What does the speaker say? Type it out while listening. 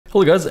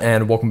Hello guys,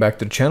 and welcome back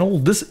to the channel.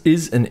 This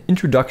is an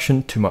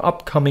introduction to my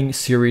upcoming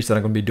series that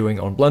I'm going to be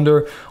doing on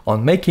Blender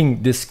on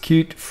making this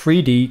cute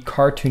 3D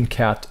cartoon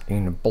cat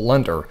in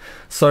Blender.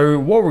 So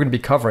what we're going to be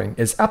covering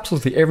is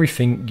absolutely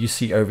everything you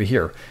see over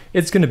here.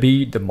 It's going to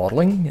be the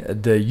modeling,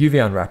 the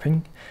UV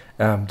unwrapping,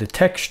 the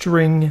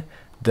texturing,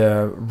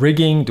 the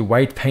rigging, the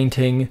weight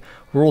painting.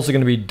 We're also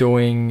going to be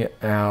doing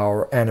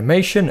our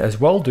animation as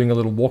well, doing a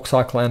little walk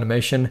cycle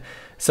animation.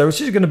 So it's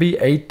just going to be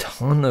a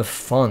ton of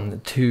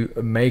fun to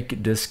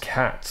make this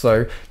cat.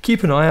 So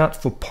keep an eye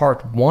out for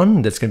part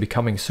 1 that's going to be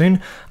coming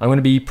soon. I'm going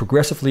to be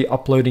progressively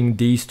uploading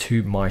these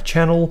to my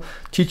channel,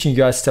 teaching you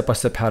guys step by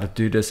step how to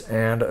do this,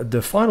 and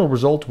the final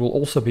result will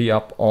also be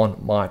up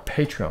on my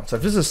Patreon. So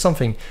if this is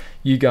something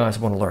you guys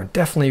want to learn,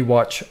 definitely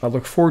watch. I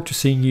look forward to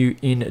seeing you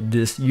in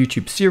this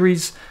YouTube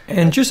series.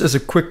 And just as a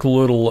quick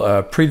little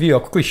preview,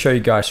 I'll quickly show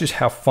you guys just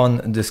how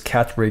fun this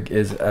cat rig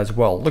is as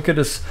well. Look at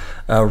this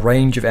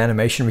range of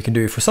animation we can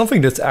do for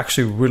something that's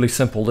actually really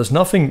simple. There's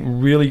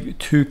nothing really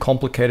too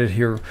complicated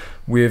here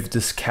with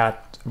this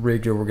cat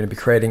rig that we're going to be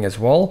creating as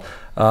well.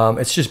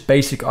 It's just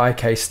basic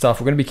IK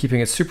stuff. We're going to be keeping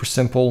it super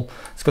simple.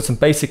 It's got some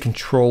basic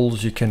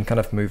controls. You can kind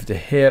of move the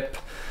hip,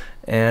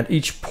 and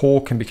each paw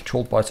can be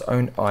controlled by its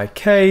own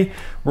IK.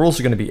 We're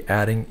also going to be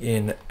adding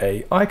in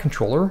a eye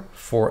controller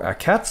for our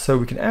cat, so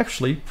we can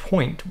actually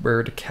point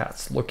where the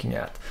cat's looking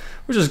at,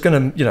 which is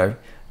going to,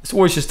 it's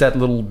always just that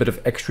little bit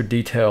of extra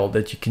detail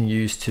that you can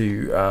use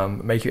to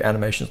make your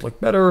animations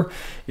look better.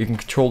 You can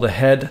control the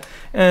head,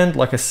 and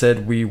like I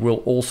said, we will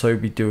also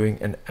be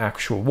doing an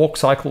actual walk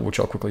cycle,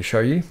 which I'll quickly show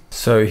you.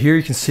 So here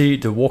you can see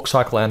the walk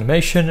cycle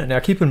animation. Now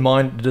keep in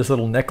mind this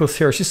little necklace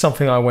here is just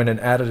something I went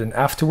and added in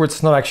afterwards.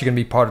 It's not actually going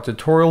to be part of the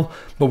tutorial,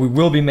 but we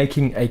will be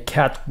making a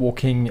cat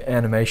walking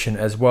animation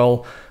as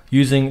well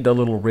using the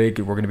little rig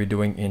we're going to be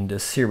doing in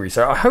this series.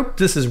 So I hope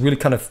this is really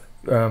kind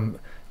of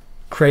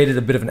created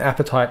a bit of an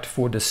appetite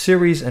for this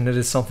series, and it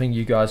is something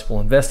you guys will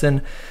invest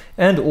in.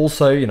 And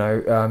also,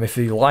 if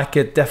you like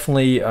it,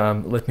 definitely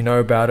let me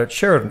know about it.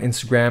 Share it on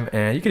Instagram,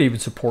 and you can even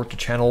support the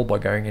channel by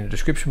going in the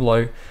description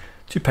below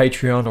to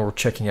Patreon or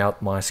checking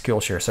out my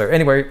Skillshare. So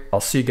anyway, I'll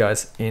see you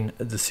guys in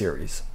the series.